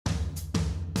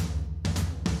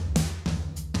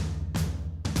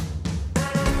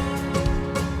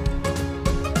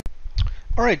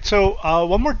All right, so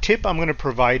one more tip I'm going to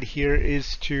provide here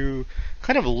is to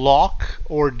kind of lock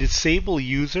or disable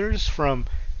users from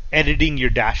editing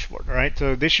your dashboard. All right,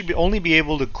 so they should only be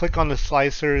able to click on the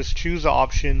slicers, choose the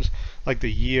options like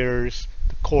the years,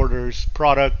 the quarters,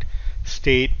 product,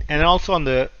 state, and also on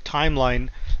the timeline.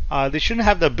 They shouldn't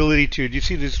have the ability to, do you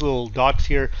see these little dots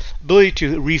here? Ability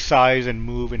to resize and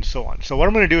move and so on. So what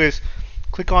I'm going to do is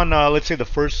click on, let's say, the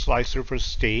first slicer for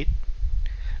state.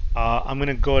 I'm going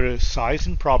to go to size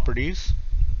and properties.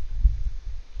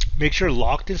 Make sure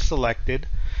locked is selected.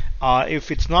 If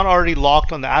it's not already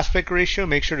locked on the aspect ratio,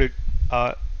 make sure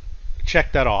to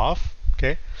check that off.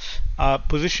 Okay.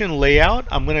 Position layout,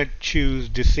 I'm going to choose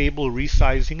disable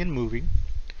resizing and moving.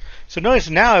 So notice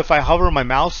now if I hover my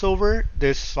mouse over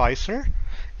this slicer,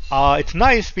 it's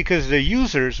nice because the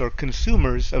users or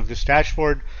consumers of this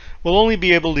dashboard will only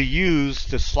be able to use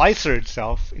the slicer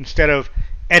itself instead of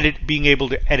being able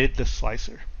to edit the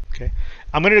slicer. Okay,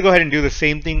 I'm going to go ahead and do the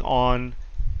same thing on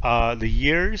the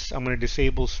years. I'm going to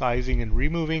disable sizing and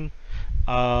removing.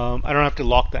 I don't have to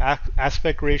lock the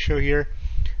aspect ratio here.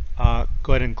 Go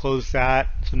ahead and close that.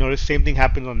 So notice same thing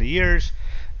happens on the years.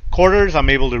 Quarters, I'm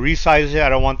able to resize it. I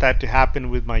don't want that to happen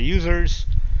with my users.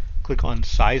 Click on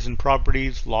size and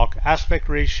properties, lock aspect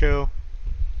ratio,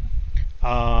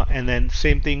 and then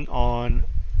same thing on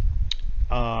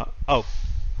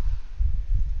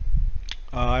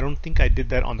I don't think I did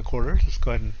that on the quarters. Let's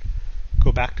go ahead and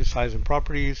go back to size and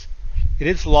properties. It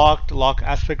is locked, lock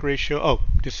aspect ratio.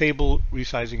 Disable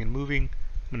resizing and moving.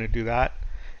 I'm going to do that.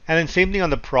 And then same thing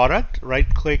on the product.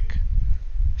 Right click,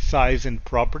 size and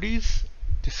properties,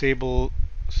 disable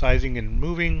sizing and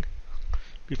moving.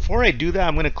 Before I do that,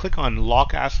 I'm going to click on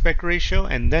lock aspect ratio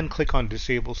and then click on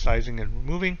disable sizing and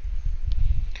removing.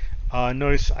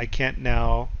 Notice I can't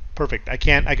now, perfect. I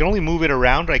can only move it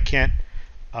around. I can't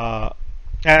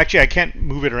actually I can't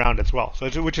move it around as well,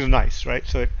 so which is nice, right?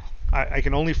 So I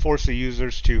can only force the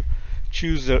users to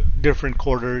choose the different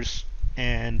quarters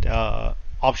and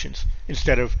options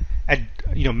instead of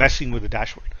messing with the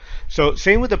dashboard. So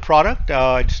same with the product.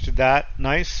 I just did that.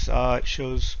 Nice. It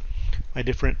shows my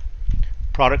different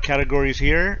product categories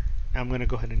here. I'm going to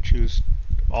go ahead and choose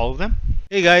all of them.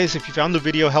 Hey guys, if you found the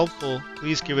video helpful,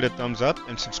 please give it a thumbs up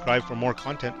and subscribe for more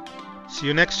content. See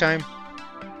you next time.